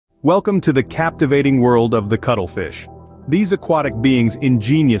Welcome to the captivating world of the cuttlefish. These aquatic beings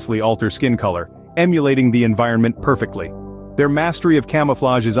ingeniously alter skin color, emulating the environment perfectly. Their mastery of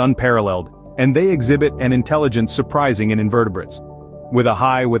camouflage is unparalleled, and they exhibit an intelligence surprising in invertebrates. With a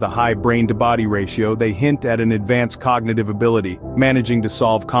high brain-to-body ratio, they hint at an advanced cognitive ability, managing to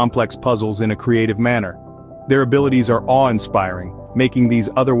solve complex puzzles in a creative manner. Their abilities are awe-inspiring, making these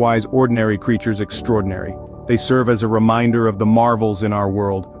otherwise ordinary creatures extraordinary. They serve as a reminder of the marvels in our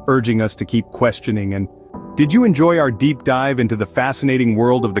world, urging us to keep questioning and... Did you enjoy our deep dive into the fascinating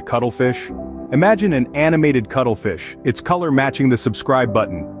world of the cuttlefish? Imagine an animated cuttlefish, its color matching the subscribe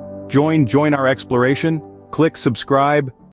button. Join our exploration, click subscribe,